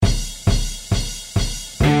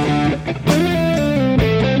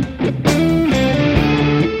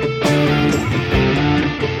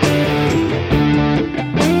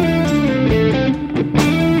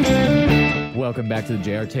back to the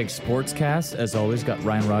JR Take Sportscast. As always, got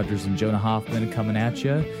Ryan Rogers and Jonah Hoffman coming at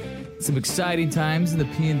you. Some exciting times in the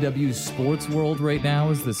PNW sports world right now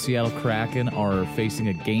as the Seattle Kraken are facing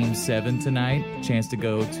a Game 7 tonight. Chance to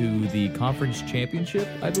go to the conference championship,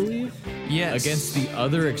 I believe. Yes. Against the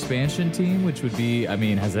other expansion team, which would be, I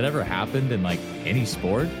mean, has that ever happened in, like, any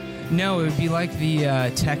sport? No, it would be like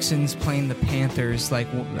the Texans playing the Panthers like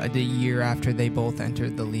the year after they both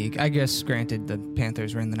entered the league. I guess, granted, the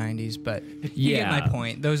Panthers were in the 90s, but you get my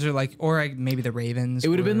point. Those are like, or maybe the Ravens. It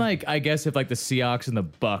would have been like, I guess, if like the Seahawks and the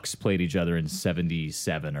Bucks played each other in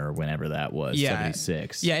 77 or whenever that was,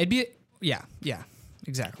 76. Yeah, it'd be, yeah,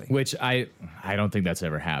 exactly. Which I don't think that's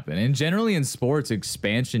ever happened. And generally in sports,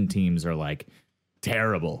 expansion teams are like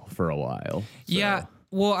terrible for a while. So. Yeah.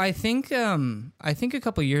 Well, I think a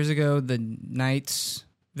couple years ago, the Knights,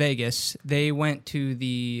 Vegas, they went to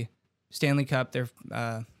the Stanley Cup,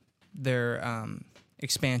 their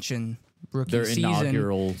expansion rookie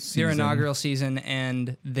season. Their inaugural season,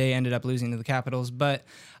 and they ended up losing to the Capitals. But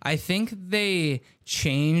I think they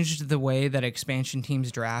changed the way that expansion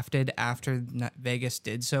teams drafted after Vegas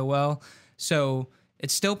did so well. So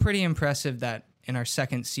it's still pretty impressive that in our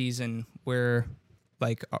second season, we're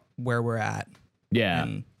like where we're at. Yeah.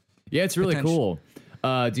 Yeah, it's really cool.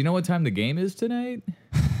 Do you know what time the game is tonight?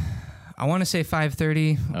 I want to say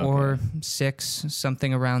 5:30 or 6,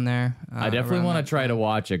 something around there. I definitely want to try to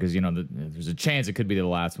watch it because, you know, there's a chance it could be the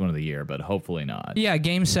last one of the year, but hopefully not. Yeah,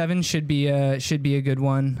 Game 7 should be a good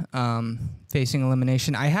one, facing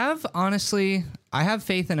elimination. I have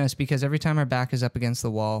faith in us because every time our back is up against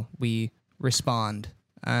the wall, we respond.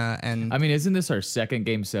 And I mean, isn't this our second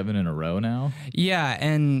Game 7 in a row now? Yeah,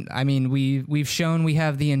 and I mean we've shown we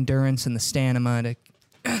have the endurance and the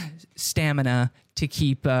stamina to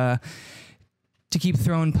keep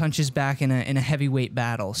throwing punches back in a heavyweight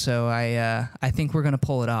battle. So I think we're gonna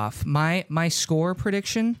pull it off. My score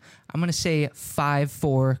prediction, I'm gonna say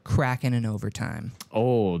 5-4 Kraken in overtime.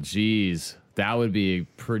 Oh, geez, that would be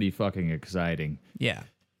pretty fucking exciting. Yeah.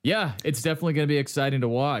 Yeah, it's definitely going to be exciting to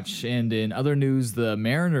watch. And in other news, the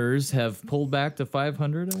Mariners have pulled back to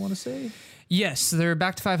 500, I want to say. Yes, they're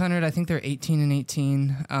back to 500. I think they're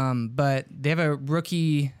 18-18. But they have a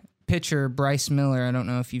rookie pitcher, Bryce Miller. I don't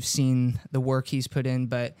know if you've seen the work he's put in,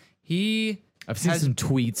 but I've seen some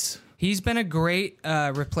tweets. He's been a great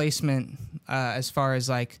replacement as far as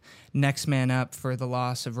like next man up for the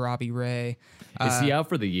loss of Robbie Ray. Is he out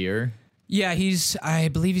for the year? Yeah, I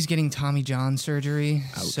believe he's getting Tommy John surgery.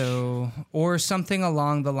 Ouch. So, or something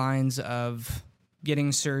along the lines of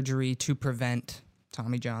getting surgery to prevent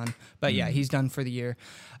Tommy John. But yeah, he's done for the year.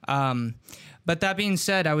 But that being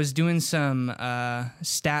said, I was doing some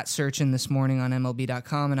stat searching this morning on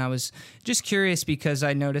MLB.com, and I was just curious because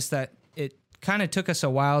I noticed that it kind of took us a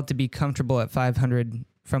while to be comfortable at 500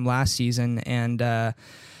 from last season, and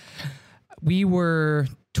we were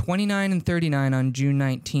 29-39 on June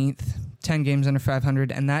 19th. 10 games under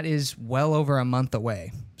 500, and that is well over a month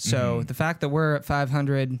away. So the fact that we're at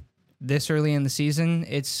 500 this early in the season,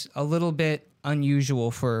 it's a little bit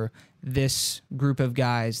unusual for this group of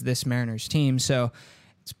guys, this Mariners team. So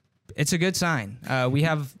it's a good sign. We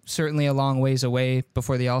have certainly a long ways away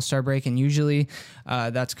before the All-Star break, and usually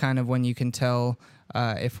that's kind of when you can tell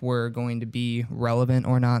if we're going to be relevant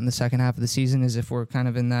or not in the second half of the season, is if we're kind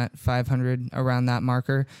of in that 500 around that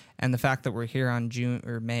marker. And the fact that we're here on June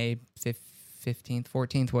or May 15th,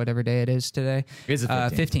 14th, whatever day it is today, it's the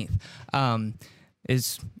 15th.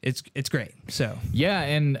 It's great. So yeah,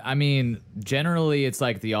 and I mean, generally it's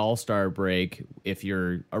like the All-Star break. If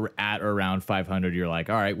you're at or around 500, you're like,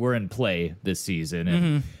 all right, we're in play this season.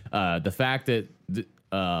 And the fact that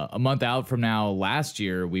a month out from now, last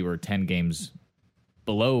year we were 10 games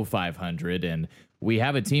below 500, and we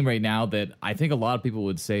have a team right now that I think a lot of people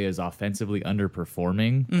would say is offensively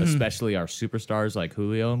underperforming, especially our superstars like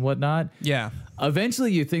Julio and whatnot. Yeah.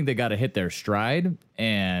 Eventually you think they got to hit their stride,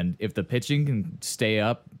 and if the pitching can stay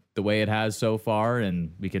up the way it has so far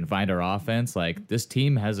and we can find our offense, like this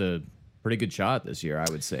team has a pretty good shot this year, I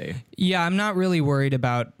would say. Yeah, I'm not really worried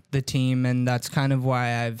about the team, and that's kind of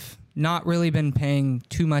why I've not really been paying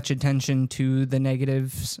too much attention to the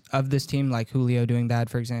negatives of this team, like Julio doing bad,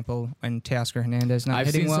 for example, and Teoscar Hernandez not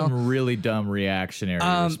hitting well. I've seen some really dumb reactionary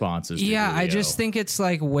responses to Yeah, Julio. I just think it's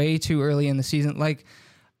like way too early in the season. Like,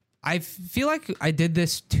 I feel like I did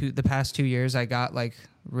this the past 2 years. I got like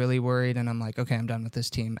really worried, and I'm like, okay, I'm done with this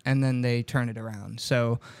team. And then they turn it around.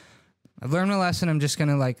 So I've learned my lesson. I'm just going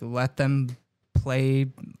to like let them play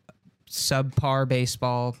subpar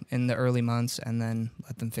baseball in the early months and then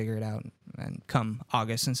let them figure it out and come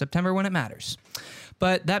August and September when it matters.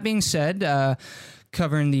 But that being said,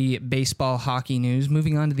 covering the baseball hockey news,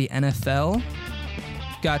 moving on to the NFL,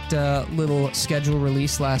 got a little schedule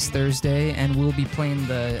release last Thursday, and we'll be playing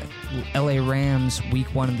the LA Rams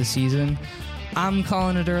week 1 of the season. I'm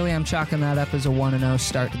calling it early. I'm chalking that up as a 1-0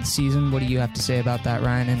 start to the season. What do you have to say about that,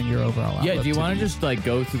 Ryan, and your overall outlook? Yeah, do you want to just like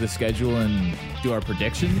go through the schedule and do our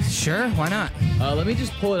predictions? Sure, why not? Let me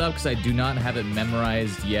just pull it up because I do not have it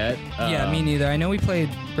memorized yet. Yeah, me neither. I know we played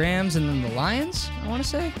Rams and then the Lions, I want to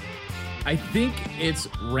say. I think it's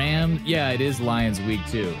Rams. Yeah, it is Lions week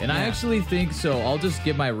 2. And I actually think so. I'll just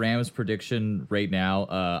give my Rams prediction right now.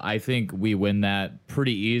 I think we win that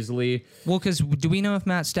pretty easily. Well, because do we know if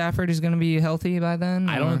Matt Stafford is going to be healthy by then?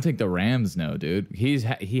 I don't think the Rams know, dude.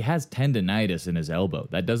 He has tendonitis in his elbow.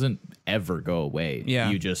 That doesn't ever go away.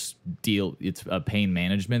 Yeah. You just deal. It's a pain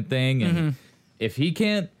management thing. And if he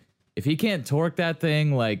can't torque that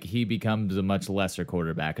thing, like, he becomes a much lesser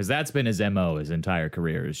quarterback, because that's been his MO his entire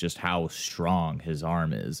career, is just how strong his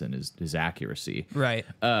arm is and his accuracy. Right.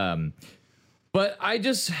 But I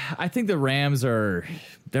think the Rams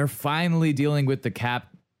they're finally dealing with the cap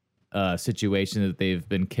situation that they've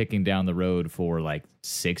been kicking down the road for like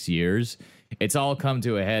 6 years. It's all come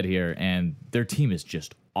to a head here, and their team is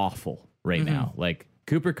just awful right now. Like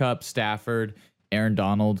Cooper Kupp, Stafford, Aaron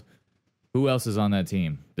Donald. Who else is on that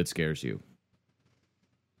team that scares you?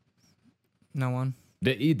 No one.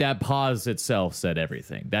 That pause itself said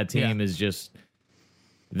everything. That team is just,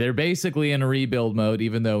 they're basically in a rebuild mode,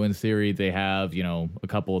 even though in theory they have, a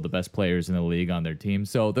couple of the best players in the league on their team.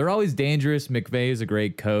 So they're always dangerous. McVay is a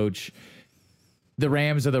great coach. The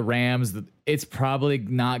Rams are the Rams. It's probably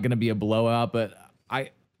not going to be a blowout, but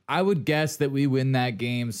I would guess that we win that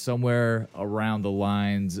game somewhere around the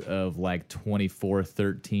lines of like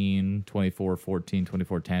 24-13, 24-14,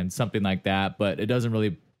 24-10, something like that. But it doesn't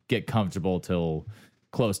really get comfortable till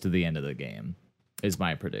close to the end of the game, is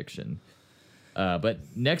my prediction. But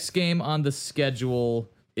next game on the schedule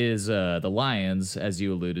is the Lions, as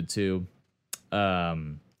you alluded to.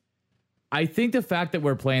 I think the fact that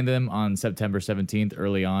we're playing them on September 17th,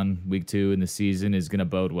 early on, week 2 in the season, is going to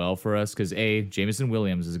bode well for us because, Jameson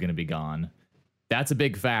Williams is going to be gone. That's a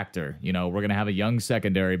big factor. We're going to have a young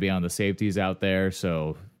secondary beyond the safeties out there.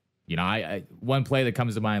 So, one play that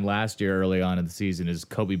comes to mind last year early on in the season is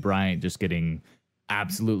Kobe Bryant just getting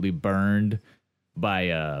absolutely burned by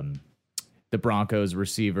the Broncos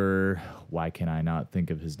receiver. Why can I not think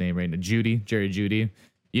of his name right now? Jerry Jeudy.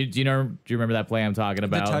 Do you remember that play I'm talking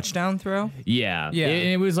about? The touchdown throw? Yeah.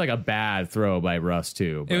 It was like a bad throw by Russ,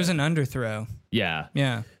 too. It was an underthrow. Yeah.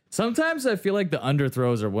 Yeah. Sometimes I feel like the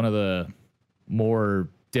underthrows are one of the more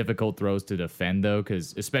difficult throws to defend, though,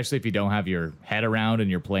 because especially if you don't have your head around and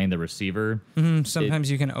you're playing the receiver. Sometimes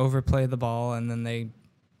you can overplay the ball, and then they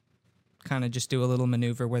kind of just do a little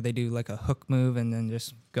maneuver where they do like a hook move and then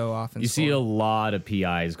just go off and score. See a lot of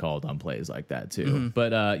PIs called on plays like that, too.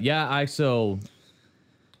 But,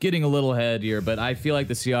 getting a little ahead here, but I feel like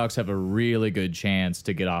the Seahawks have a really good chance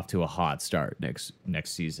to get off to a hot start next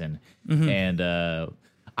season. And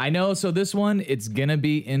I know, so this one, it's going to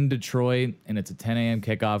be in Detroit, and it's a 10 a.m.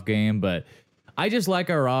 kickoff game, but I just like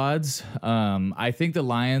our odds. I think the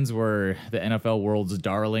Lions were the NFL world's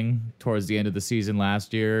darling towards the end of the season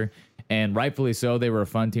last year, and rightfully so. They were a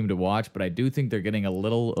fun team to watch, but I do think they're getting a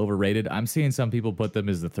little overrated. I'm seeing some people put them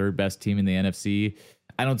as the third best team in the NFC.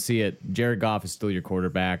 I don't see it. Jared Goff is still your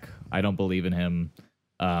quarterback. I don't believe in him.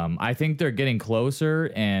 I think they're getting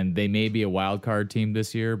closer, and they may be a wild card team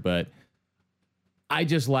this year, but I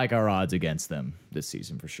just like our odds against them this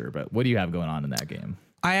season for sure. But what do you have going on in that game?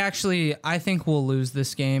 I think we'll lose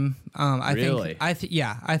this game. Really? I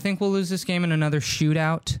think we'll lose this game in another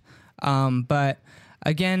shootout. But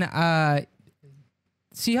again,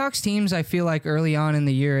 Seahawks teams, I feel like early on in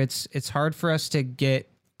the year, it's hard for us to get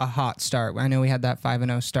a hot start. I know we had that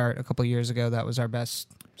 5-0 start a couple years ago. That was our best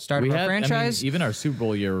start of our franchise. Even our Super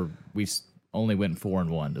Bowl year, we only went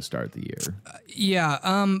 4-1 to start the year.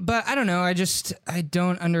 But I don't know. I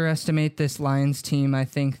don't underestimate this Lions team. I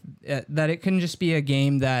think that it can just be a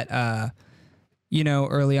game that,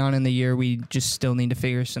 early on in the year, we just still need to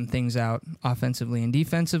figure some things out offensively and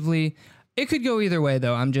defensively. It could go either way,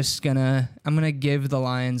 though. I'm gonna give the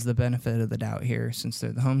Lions the benefit of the doubt here since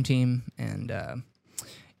they're the home team, and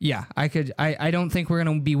I don't think we're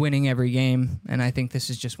gonna be winning every game, and I think this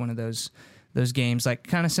is just one of those games, like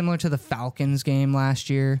kind of similar to the Falcons game last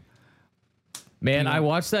year. Man, I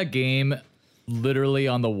watched that game literally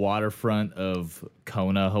on the waterfront of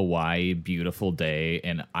Kona, Hawaii. Beautiful day,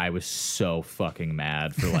 and I was so fucking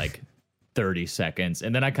mad for like 30 seconds,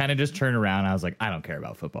 and then I kind of just turned around and I was like, I don't care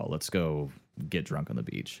about football, let's go get drunk on the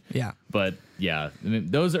beach. Yeah. But yeah, I mean,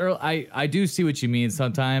 those are, I do see what you mean.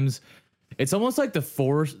 Sometimes It's almost like the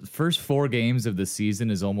first 4 games of the season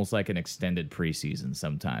is almost like an extended preseason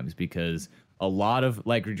sometimes, because a lot of,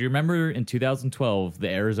 like, do you remember in 2012 the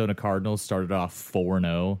Arizona Cardinals started off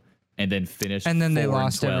 4-0 and then finished, and then they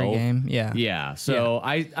lost every game. Yeah. So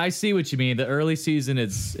I see what you mean. The early season,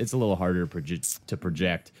 it's a little harder to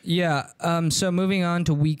project. Yeah. So moving on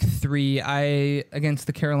to week 3, against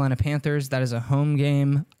the Carolina Panthers, that is a home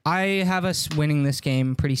game. I have us winning this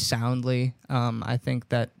game pretty soundly. I think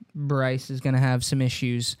that Bryce is going to have some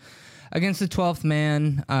issues against the 12th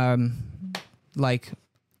man. I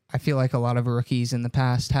feel like a lot of rookies in the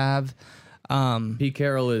past have. Pete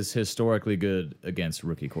Carroll is historically good against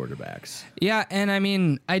rookie quarterbacks. Yeah, and I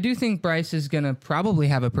mean, I do think Bryce is going to probably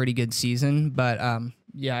have a pretty good season, but I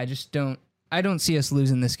don't see us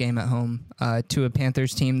losing this game at home to a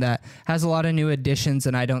Panthers team that has a lot of new additions,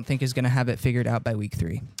 and I don't think is going to have it figured out by week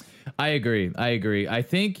 3. I agree. I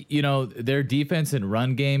think, their defense and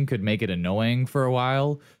run game could make it annoying for a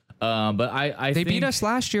while. But I they think beat us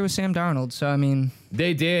last year with Sam Darnold, so I mean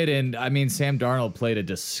they did, and I mean Sam Darnold played a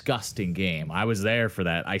disgusting game. I was there for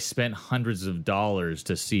that. I spent hundreds of dollars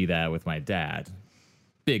to see that with my dad.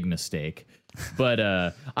 Big mistake. But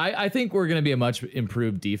I think we're going to be a much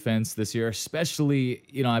improved defense this year, especially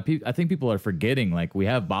I think people are forgetting, like, we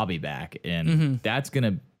have Bobby back, and that's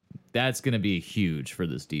gonna be huge for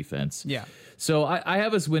this defense. Yeah. So I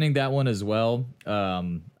have us winning that one as well.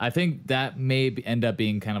 I think that may end up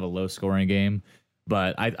being kind of a low scoring game,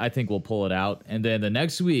 but I think we'll pull it out. And then the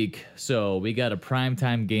next week, so we got a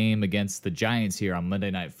primetime game against the Giants here on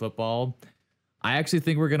Monday Night Football. I actually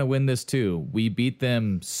think we're going to win this too. We beat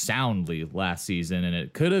them soundly last season, and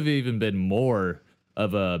it could have even been more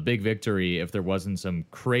of a big victory if there wasn't some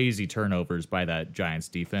crazy turnovers by that Giants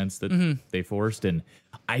defense that they forced. And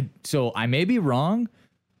I may be wrong,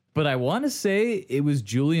 but I want to say it was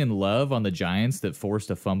Julian Love on the Giants that forced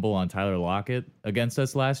a fumble on Tyler Lockett against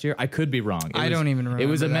us last year. I could be wrong. I don't even remember. It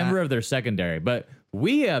was a that. member of their secondary, but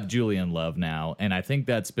we have Julian Love now, and I think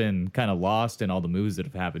that's been kind of lost in all the moves that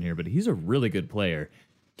have happened here, but he's a really good player.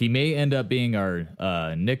 He may end up being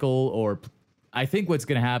our nickel, or I think what's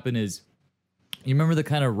going to happen is, you remember the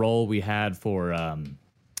kind of role we had for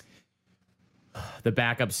the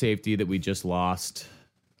backup safety that we just lost?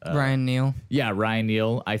 Ryan Neal. Yeah, Ryan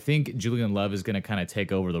Neal. I think Julian Love is going to kind of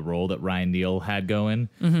take over the role that Ryan Neal had going.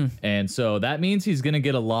 And so that means he's going to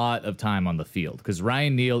get a lot of time on the field, because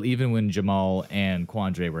Ryan Neal, even when Jamal and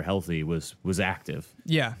Quandre were healthy, was active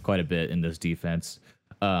quite a bit in this defense.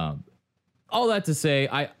 All that to say,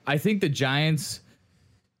 I think the Giants,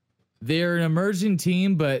 they're an emerging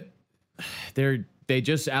team, but they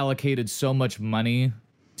just allocated so much money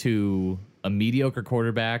to a mediocre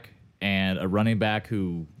quarterback and a running back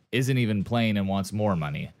who isn't even playing and wants more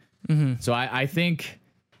money. So I think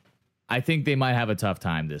they might have a tough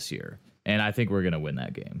time this year, and I think we're going to win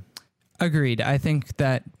that game. Agreed. I think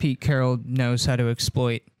that Pete Carroll knows how to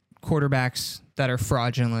exploit quarterbacks that are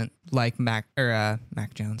fraudulent, like Mac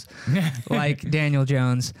Jones, like Daniel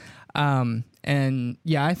Jones. And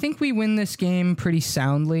yeah, I think we win this game pretty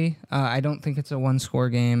soundly. I don't think it's a one-score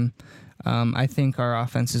game. I think our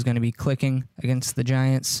offense is going to be clicking against the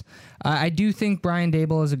Giants. I do think Brian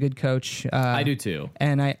Daboll is a good coach. I do too.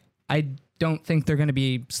 And I don't think they're going to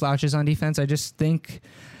be slouches on defense. I just think,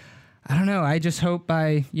 I don't know. I just hope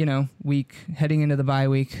by, week heading into the bye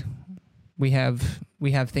week, we have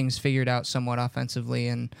things figured out somewhat offensively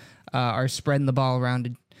and are spreading the ball around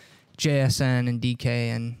to JSN and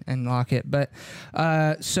DK and Lockett. But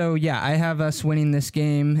so yeah, I have us winning this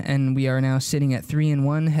game, and we are now sitting at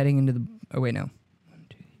 3-1 heading into the. Oh wait, no.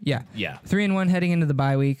 3-1 heading into the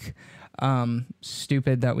bye week.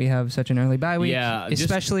 Stupid that we have such an early bye week. Yeah,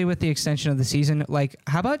 especially with the extension of the season. Like,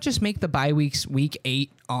 how about just make the bye weeks week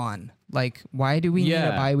 8 on? Like, why do we need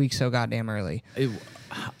a bye week so goddamn early?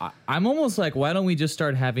 I'm almost like, why don't we just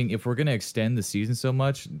start having, if we're going to extend the season so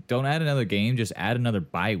much, don't add another game, just add another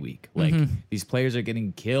bye week. Like, these players are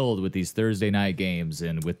getting killed with these Thursday night games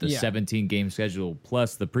and with the 17 game schedule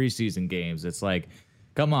plus the preseason games. It's like,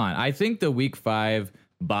 come on. I think the week 5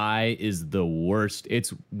 bye is the worst.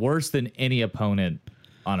 It's worse than any opponent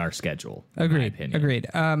on our schedule. Agreed.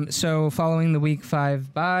 So following the week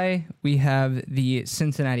 5 bye, we have the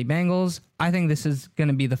Cincinnati Bengals. I think this is going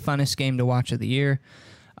to be the funnest game to watch of the year.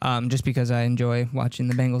 Just because I enjoy watching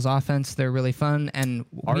the Bengals offense. They're really fun, and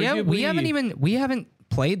we haven't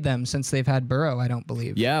played them since they've had Burrow, I don't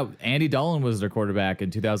believe. Yeah, Andy Dalton was their quarterback in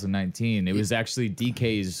 2019. It was actually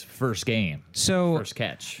DK's first game. First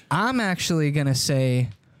catch. I'm actually going to say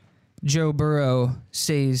Joe Burrow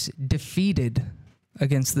stays defeated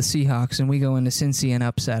against the Seahawks, and we go into Cincy and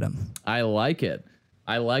upset them. I like it.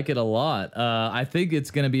 I like it a lot. I think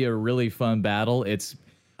it's going to be a really fun battle. It's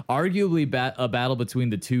arguably a battle between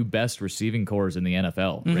the two best receiving cores in the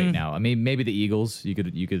NFL right now. I mean, maybe the Eagles you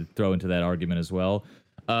could throw into that argument as well.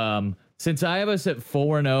 Since I have us at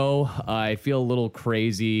 4-0, I feel a little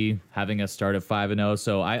crazy having us start at 5-0.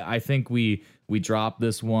 So I think we drop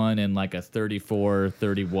this one in like a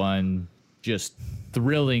 34-31, just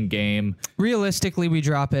thrilling game. Realistically, we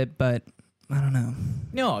drop it, but I don't know.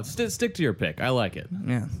 No, stick to your pick. I like it.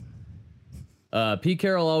 Yeah. Pete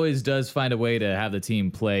Carroll always does find a way to have the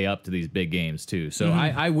team play up to these big games too. So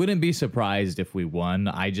I wouldn't be surprised if we won.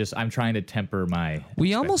 I'm trying to temper my.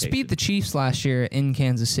 We almost beat the Chiefs last year in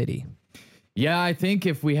Kansas City. Yeah, I think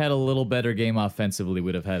if we had a little better game offensively,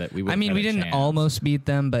 we'd have had it. We didn't almost beat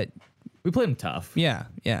them, but we played them tough. Yeah.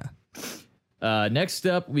 Next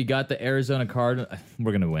up, we got the Arizona Cardinals.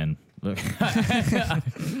 We're gonna win.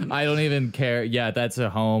 I don't even care. Yeah, that's a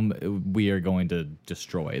home. We are going to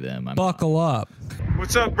destroy them. Buckle up.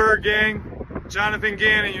 What's up, Bird Gang? Jonathan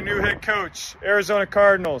Gannon, your new head coach, Arizona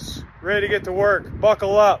Cardinals. Ready to get to work.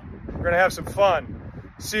 Buckle up. We're going to have some fun.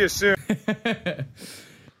 See you soon.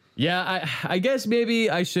 Yeah, I guess maybe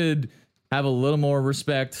I should have a little more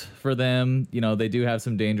respect for them. You know, they do have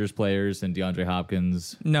some dangerous players and DeAndre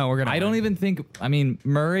Hopkins. No, we're going to I don't even think,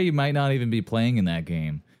 Murray might not even be playing in that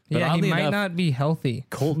game. But yeah, he might not be healthy.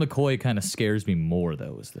 Colt McCoy kind of scares me more,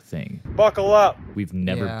 though, is the thing. Buckle up. We've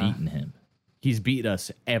never beaten him. He's beat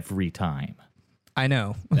us every time. I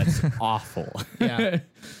know. That's awful. Yeah.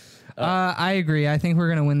 I agree. I think we're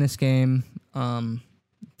going to win this game.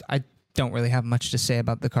 I don't really have much to say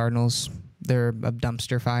about the Cardinals. They're a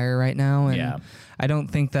dumpster fire right now, and I don't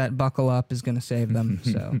think that buckle up is going to save them.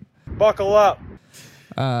 So buckle up.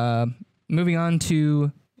 Moving on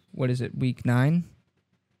to, what is it, week 9?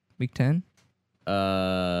 Week 10?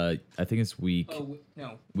 I think it's week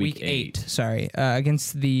week 8. Sorry.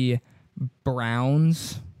 Against the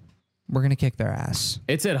Browns. We're going to kick their ass.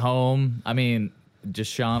 It's at home. I mean,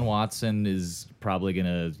 Deshaun Watson is probably going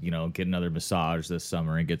to, get another massage this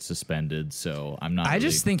summer and get suspended. So I'm not. I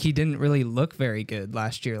just think he didn't really look very good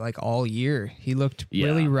last year, like all year. He looked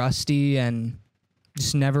really rusty and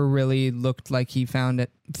just never really looked like he found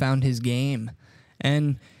his game.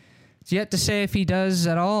 And it's yet to say if he does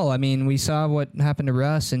at all. I mean, we saw what happened to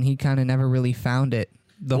Russ, and he kind of never really found it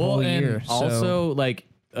the whole year. Also,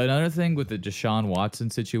 another thing with the Deshaun Watson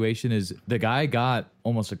situation is the guy got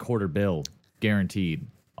almost a quarter bill guaranteed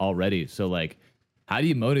already. So, how do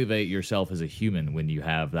you motivate yourself as a human when you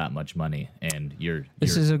have that much money and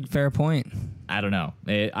This is a fair point. I don't know.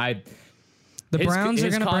 The Browns are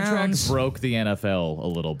going to contract broke the NFL a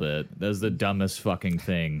little bit. That was the dumbest fucking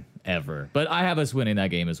thing ever. But I have us winning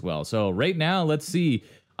that game as well. So right now, let's see.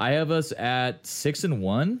 I have us at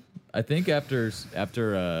 6-1. I think after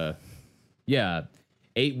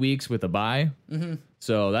 8 weeks with a bye. Mm-hmm.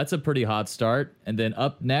 So that's a pretty hot start. And then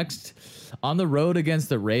up next on the road against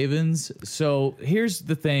the Ravens. So here's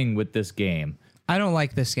the thing with this game. I don't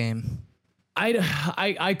like this game. I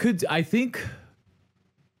think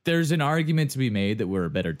there's an argument to be made that we're a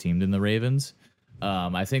better team than the Ravens.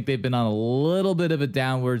 I think they've been on a little bit of a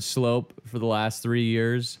downward slope for the last 3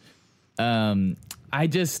 years. I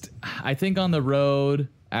think on the road,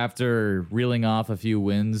 after reeling off a few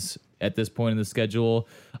wins at this point in the schedule,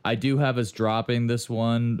 I do have us dropping this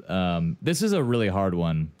one. This is a really hard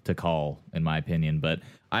one to call, in my opinion, but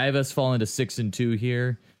I have us falling to 6-2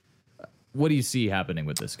 here. What do you see happening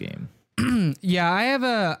with this game? Yeah,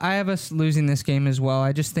 I have us losing this game as well.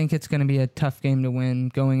 I just think it's going to be a tough game to win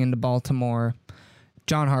going into Baltimore.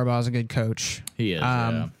 John Harbaugh's a good coach. He is.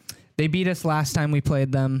 They beat us last time we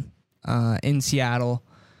played them in Seattle.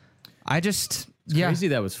 It's crazy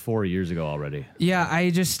that was 4 years ago already. Yeah, I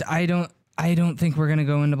don't think we're gonna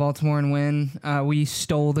go into Baltimore and win. We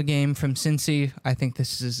stole the game from Cincy. I think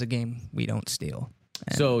this is a game we don't steal.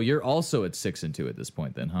 So you're also at 6-2 at this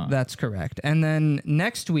point, then, huh? That's correct. And then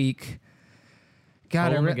next week,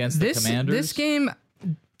 against the Commanders. This game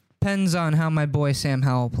depends on how my boy Sam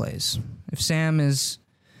Howell plays. If Sam is,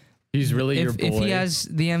 he's really your boy. If he has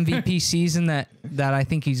the MVP season that I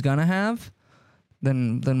think he's gonna have,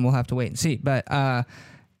 then we'll have to wait and see. But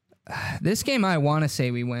this game, I want to say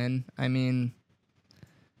we win. I mean,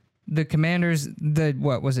 the Commanders,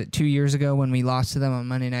 what was it, 2 years ago when we lost to them on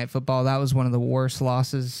Monday Night Football? That was one of the worst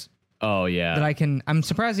losses. Oh yeah, that I'm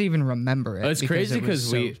surprised I even remember it. It's crazy because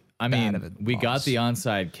we got the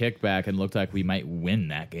onside kickback and looked like we might win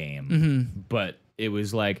that game, but it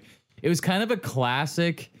was kind of a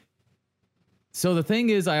classic. So the thing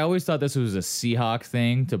is, I always thought this was a Seahawks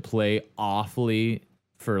thing to play awfully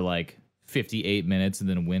for 58 minutes and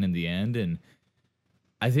then win in the end. And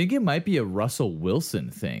I think it might be a Russell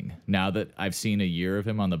Wilson thing now that I've seen a year of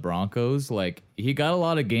him on the Broncos. Like, he got a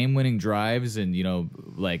lot of game-winning drives and, you know,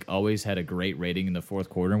 like, always had a great rating in the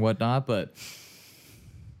fourth quarter and whatnot. But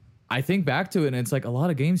I think back to it, and it's like a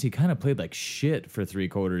lot of games he kind of played like shit for 3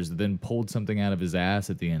 quarters, then pulled something out of his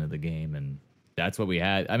ass at the end of the game. And that's what we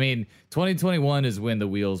had. I mean, 2021 is when the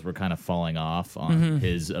wheels were kind of falling off on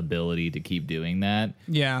his ability to keep doing that.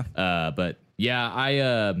 Yeah. But,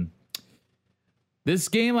 yeah, this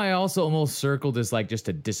game I also almost circled as like just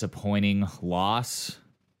a disappointing loss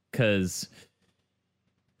because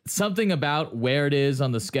something about where it is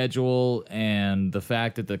on the schedule and the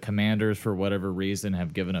fact that the Commanders, for whatever reason,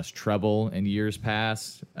 have given us trouble in years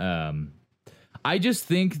past. I just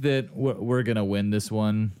think that we're going to win this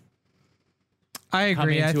one. I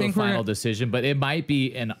agree. I think a final decision, but it might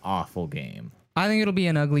be an awful game. I think it'll be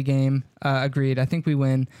an ugly game. Agreed. I think we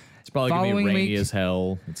win. It's probably going to be rainy as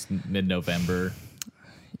hell. It's mid-November.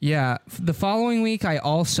 Yeah, the following week, I'm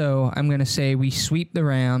going to say we sweep the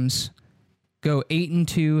Rams, go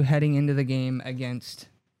 8-2 heading into the game against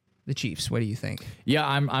the Chiefs. What do you think? Yeah,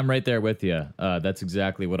 I'm right there with you. That's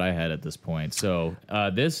exactly what I had at this point. So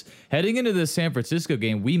this heading into the San Francisco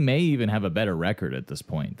game, we may even have a better record at this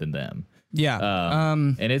point than them. Yeah,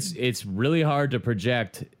 and it's really hard to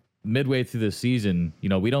project midway through the season. You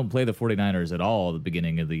know, we don't play the 49ers at all at the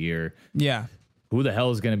beginning of the year. Yeah. Who the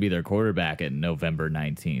hell is going to be their quarterback at November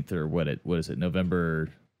 19th or what is it? November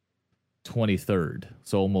 23rd.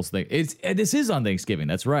 So almost like this is on Thanksgiving.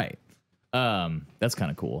 That's right. That's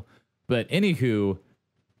kind of cool. But anywho,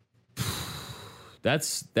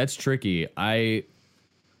 that's tricky. I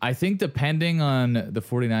think depending on the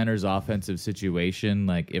 49ers offensive situation,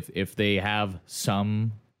 like if they have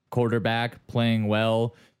some quarterback playing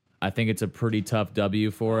well, I think it's a pretty tough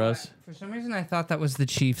W for us. For some reason, I thought that was the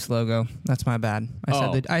Chiefs logo. That's my bad.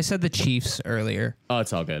 I said the Chiefs earlier. Oh,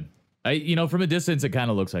 it's all good. From a distance, it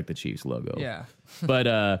kind of looks like the Chiefs logo. Yeah. But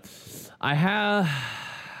I have...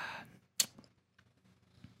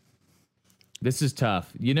 This is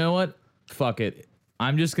tough. You know what? Fuck it.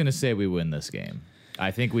 I'm just going to say we win this game.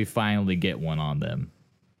 I think we finally get one on them.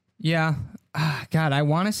 Yeah. God, I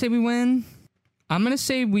want to say we win. I'm going to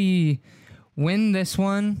say we win this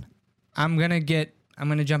one. I'm gonna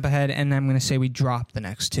jump ahead and I'm gonna say we drop the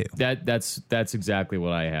next 2. That's exactly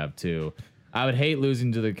what I have too. I would hate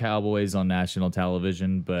losing to the Cowboys on national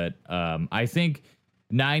television, but I think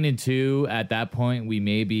 9-2 at that point we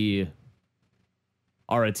maybe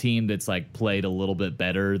are a team that's like played a little bit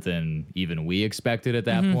better than even we expected at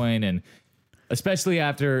that point. And especially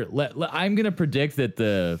after, I'm going to predict that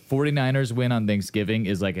the 49ers win on Thanksgiving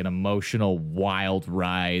is like an emotional, wild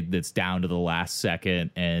ride that's down to the last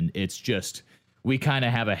second. And it's just, we kind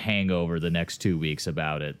of have a hangover the next 2 weeks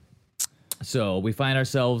about it. So we find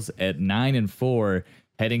ourselves at 9-4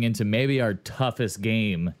 heading into maybe our toughest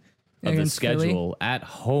game of the schedule at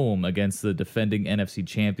home against the defending NFC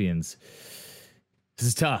champions. This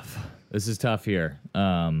is tough here.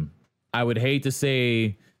 I would hate to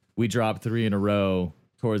say we dropped 3 in a row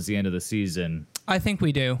towards the end of the season. I think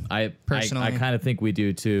we do. Personally, I kind of think we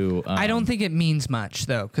do too. I don't think it means much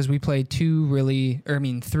though, because we played 3 really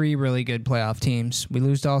good playoff teams. We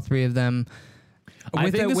lose all 3 of them.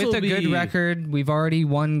 With a good record, we've already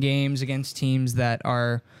won games against teams that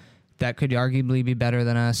could arguably be better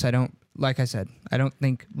than us. Like I said, I don't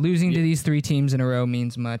think losing to these 3 teams in a row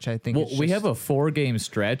means much. I think we have a 4-game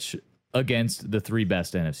stretch against the 3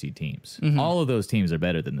 best NFC teams. All of those teams are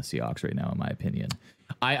better than the Seahawks right now, in my opinion.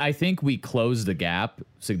 I think we closed the gap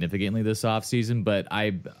significantly this offseason, but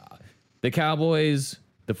the Cowboys,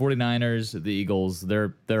 the 49ers, the Eagles,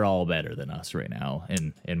 they're all better than us right now,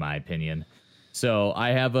 in my opinion. So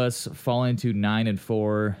I have us falling to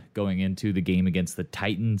 9-4 going into the game against the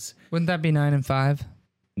Titans. Wouldn't that be 9-5?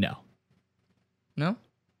 No. No?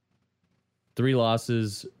 3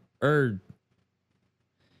 losses.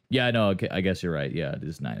 Yeah, no, okay, I guess you're right. Yeah, it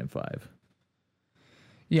is 9-5.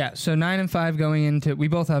 Yeah, so 9-5 going into... We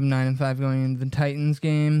both have 9-5 going into the Titans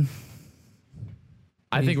game.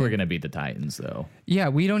 I think we're going to beat the Titans, though. Yeah,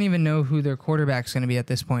 we don't even know who their quarterback's going to be at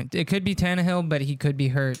this point. It could be Tannehill, but he could be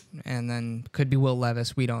hurt, and then could be Will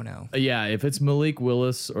Levis. We don't know. Yeah, if it's Malik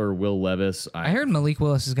Willis or Will Levis... I heard Malik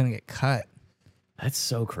Willis is going to get cut. That's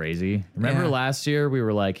so crazy. Remember last year we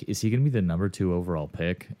were like, is he going to be the number 2 overall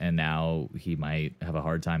pick? And now he might have a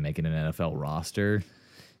hard time making an NFL roster.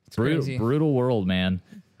 It's brutal world, man.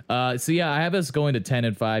 So yeah, I have us going to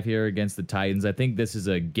 10-5 here against the Titans. I think this is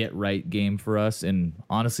a get right game for us, and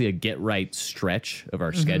honestly a get right stretch of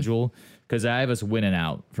our schedule, because I have us winning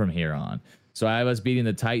out from here on. So I have us beating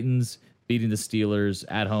the Titans, beating the Steelers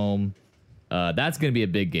at home, That's going to be a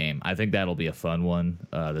big game. I think that'll be a fun one.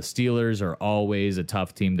 The Steelers are always a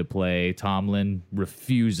tough team to play. Tomlin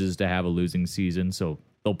refuses to have a losing season, so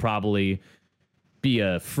they'll probably be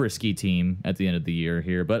a frisky team at the end of the year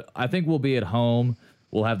here. But I think we'll be at home.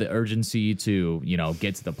 We'll have the urgency to,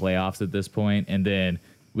 get to the playoffs at this point, and then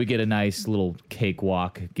we get a nice little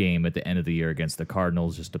cakewalk game at the end of the year against the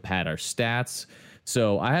Cardinals just to pad our stats.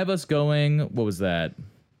 So I have us going, what was that?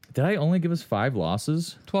 Did I only give us 5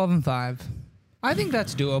 losses? 12-5. I think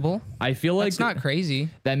that's doable. I feel like it's not crazy.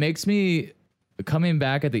 That makes me, coming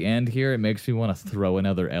back at the end here, it makes me want to throw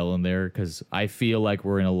another L in there because I feel like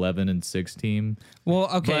we're an 11-6 team. Well,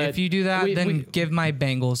 okay, But if you do that, then give my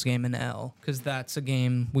Bengals game an L because that's a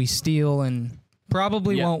game we steal and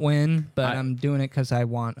probably won't win, but I'm doing it because I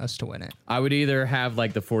want us to win it. I would either have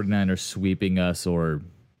like the 49ers sweeping us or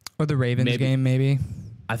the Ravens game, maybe.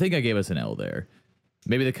 I think I gave us an L there.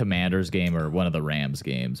 Maybe the Commanders game or one of the Rams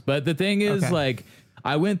games. But the thing is,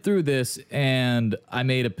 I went through this and I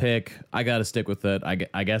made a pick. I got to stick with it.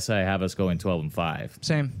 I guess I have us going 12-5.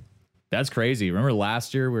 Same. That's crazy. Remember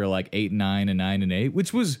last year we were like 8-9 and 9-8,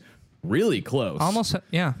 which was really close. Almost,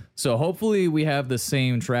 yeah. So hopefully we have the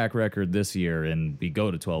same track record this year and we go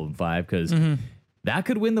to 12-5 because that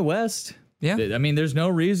could win the West. Yeah. I mean, there's no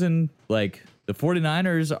reason. Like, the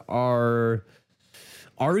 49ers are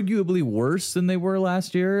arguably worse than they were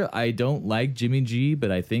last year. I don't like Jimmy G,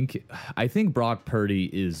 but I think Brock Purdy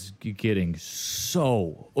is getting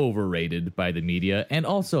so overrated by the media. And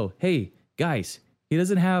also, hey, guys, he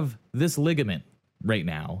doesn't have this ligament right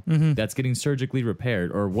now that's getting surgically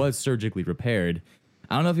repaired or was surgically repaired.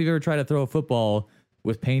 I don't know if you've ever tried to throw a football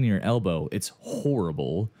with pain in your elbow. It's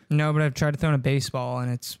horrible. No, but I've tried to throw a baseball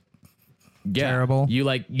and it's terrible.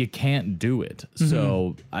 You can't do it.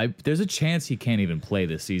 So there's a chance he can't even play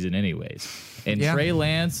this season anyways. And Trey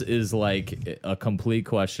Lance is like a complete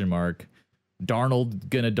question mark. Darnold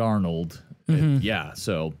gonna Darnold.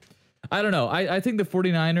 So I don't know. I think the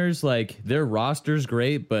 49ers, like, their roster's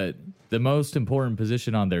great, but the most important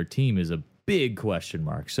position on their team is a big question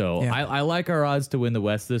mark. So I like our odds to win the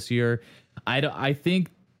West this year. I think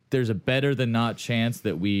there's a better than not chance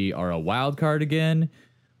that we are a wild card again,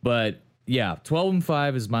 but yeah,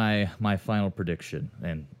 12-5 is my final prediction,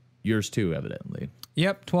 and yours too, evidently.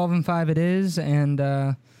 Yep, 12-5 it is, and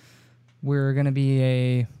we're gonna be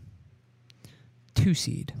a 2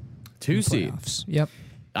 seed. 2 seed. Yep.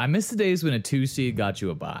 I miss the days when a 2 seed got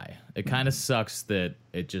you a bye. It kind of sucks that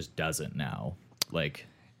it just doesn't now. Like,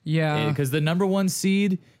 because the number 1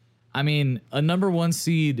 seed. I mean, a number 1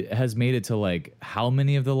 seed has made it to like how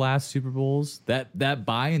many of the last Super Bowls? That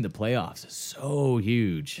bye in the playoffs is so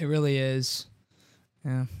huge. It really is.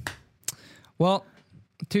 Yeah. Well,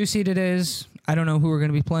 2 seed it is. I don't know who we're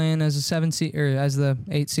going to be playing as a 7 seed or as the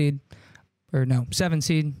 8 seed or no 7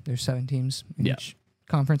 seed. There's 7 teams in each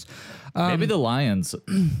conference. Maybe the Lions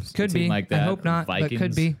could be like that. I hope not, Vikings. but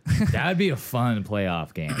could be. That'd be a fun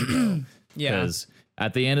playoff game. Because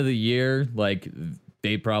at the end of the year, like,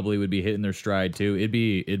 they probably would be hitting their stride too. It'd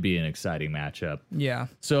be an exciting matchup. Yeah.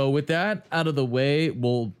 So with that out of the way,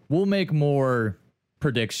 we'll make more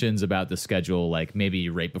predictions about the schedule, like maybe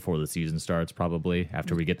right before the season starts, probably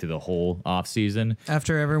after we get through the whole off season.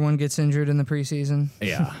 After everyone gets injured in the preseason.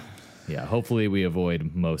 Yeah. Yeah. Hopefully we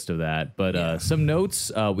avoid most of that. But some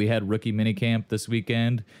notes. We had rookie minicamp this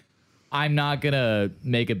weekend. I'm not going to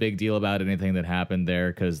make a big deal about anything that happened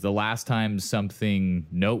there because the last time something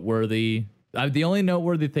noteworthy, the only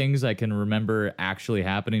noteworthy things I can remember actually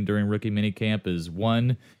happening during rookie minicamp is,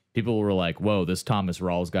 1, people were like, whoa, this Thomas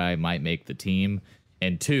Rawls guy might make the team.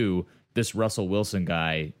 And 2, this Russell Wilson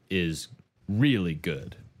guy is really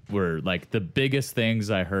good. Were like the biggest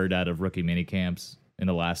things I heard out of rookie minicamps in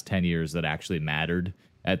the last 10 years that actually mattered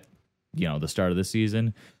at, the start of the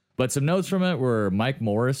season. But some notes from it were Mike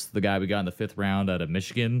Morris, the guy we got in the 5th round out of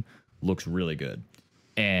Michigan, looks really good.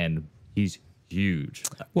 And he's huge.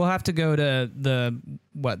 We'll have to go to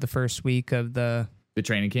the first week of the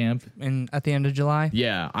training camp at the end of July.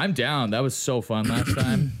 Yeah, I'm down. That was so fun last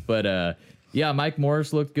time. But Mike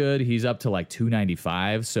Morris looked good. He's up to like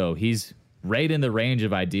 295, so he's right in the range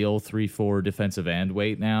of ideal 3-4 defensive end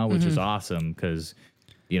weight now, which is awesome because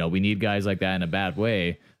we need guys like that in a bad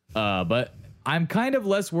way. But I'm kind of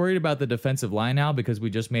less worried about the defensive line now because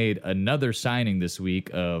we just made another signing this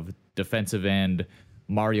week of defensive end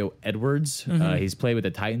Mario Edwards. He's played with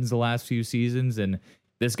the Titans the last few seasons, and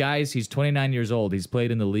this he's 29 years old. He's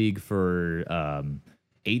played in the league for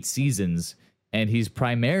 8 seasons, and he's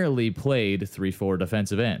primarily played 3-4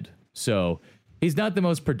 defensive end. So he's not the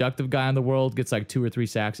most productive guy in the world, gets like 2 or 3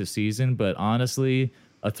 sacks a season, but honestly,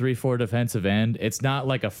 a 3-4 defensive end. It's not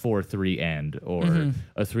like a 4-3 end or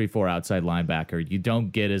a 3-4 outside linebacker. You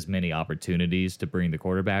don't get as many opportunities to bring the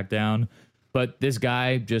quarterback down. But this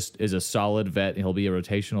guy just is a solid vet. He'll be a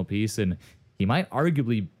rotational piece, and he might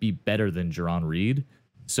arguably be better than Jerron Reed.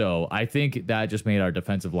 So I think that just made our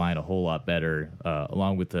defensive line a whole lot better,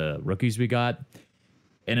 along with the rookies we got.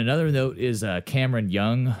 And another note is Cameron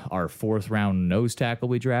Young, our 4th-round nose tackle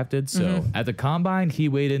we drafted. So at the Combine, he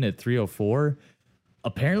weighed in at 304.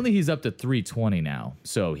 Apparently, he's up to 320 now.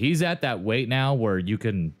 So he's at that weight now where you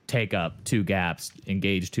can take up 2 gaps,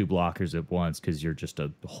 engage 2 blockers at once because you're just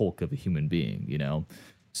a hulk of a human being, you know?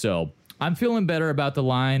 So I'm feeling better about the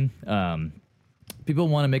line. People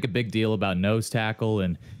want to make a big deal about nose tackle,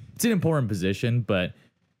 and it's an important position, but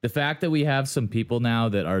the fact that we have some people now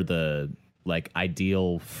that are the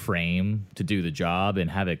ideal frame to do the job and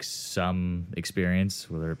have some experience,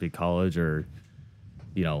 whether it be college or,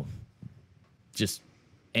 you know, just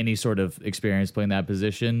any sort of experience playing that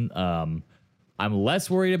position. I'm less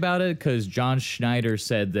worried about it because John Schneider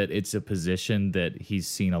said that it's a position that he's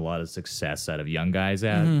seen a lot of success out of young guys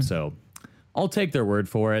at. So I'll take their word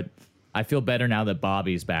for it. I feel better now that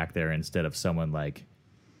Bobby's back there instead of someone like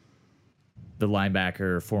the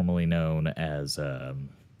linebacker formerly known as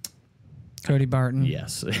Cody Barton.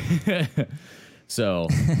 Yes. So,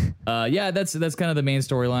 yeah, that's kind of the main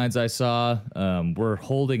storylines I saw. We're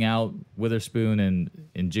holding out Witherspoon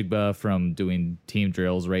and Jigba from doing team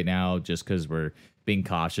drills right now just because we're being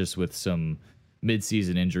cautious with some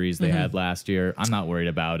mid-season injuries they had last year. I'm not worried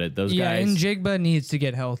about it. Those guys. Yeah, and Jigba needs to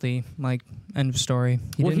get healthy. End of story.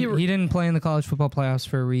 He didn't play in the college football playoffs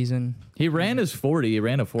for a reason. He ran his 40. He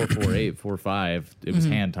ran a 4.48, 4.5. It was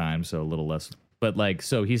hand time, so a little less. But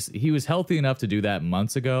so he was healthy enough to do that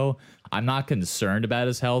months ago. I'm not concerned about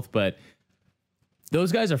his health, but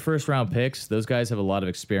those guys are 1st-round picks. Those guys have a lot of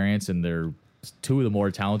experience, and they're 2 of the more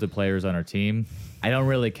talented players on our team. I don't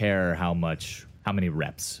really care how many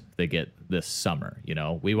reps they get this summer. You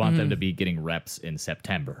know, we want them to be getting reps in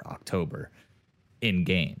September, October, in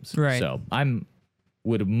games. Right. So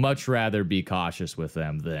would much rather be cautious with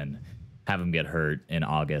them than have them get hurt in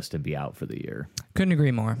August and be out for the year. Couldn't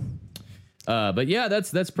agree more. But yeah,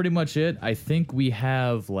 that's pretty much it. I think we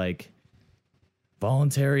have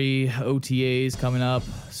voluntary OTAs coming up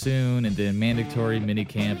soon, and then mandatory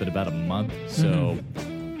minicamp in about a month. So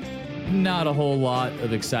not a whole lot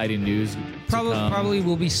of exciting news. Probably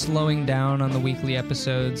will be slowing down on the weekly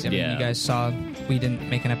episodes. I mean, you guys saw we didn't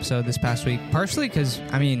make an episode this past week, partially because,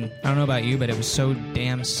 I don't know about you, but it was so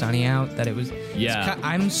damn sunny out that it was... Yeah.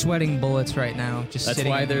 I'm sweating bullets right now. That's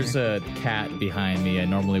why there's a cat behind me,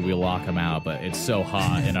 and normally we lock him out, but it's so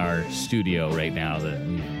hot in our studio right now that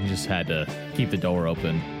we just had to keep the door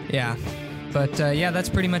open. Yeah. But, yeah, that's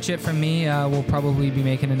pretty much it from me. We'll probably be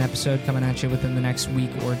making an episode coming at you within the next week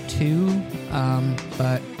or 2.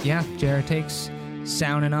 But, yeah, JR Takes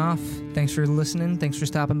sounding off. Thanks for listening. Thanks for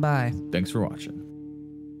stopping by. Thanks for watching.